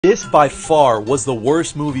This by far was the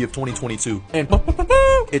worst movie of 2022, and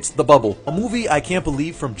it's The Bubble, a movie I can't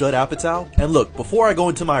believe from Judd Apatow. And look, before I go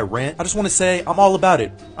into my rant, I just want to say I'm all about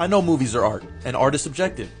it. I know movies are art, and art is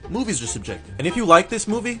subjective. Movies are subjective. And if you like this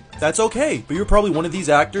movie, that's okay, but you're probably one of these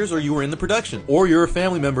actors, or you were in the production, or you're a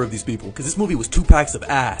family member of these people, because this movie was 2 packs of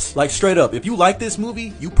ass. Like, straight up, if you like this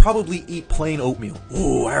movie, you probably eat plain oatmeal.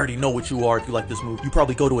 Ooh, I already know what you are if you like this movie. You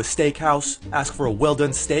probably go to a steakhouse, ask for a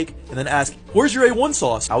well-done steak, and then ask, where's your A1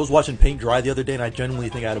 sauce? I was watching paint dry the other day, and I genuinely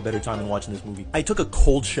think I had a better time than watching this movie. I took a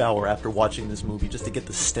cold shower after watching this movie just to get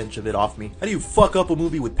the stench of it off me. How do you fuck up a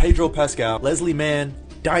movie with Pedro Pascal, Leslie Mann,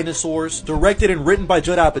 dinosaurs, directed and written by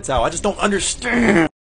Judd Apatow? I just don't understand.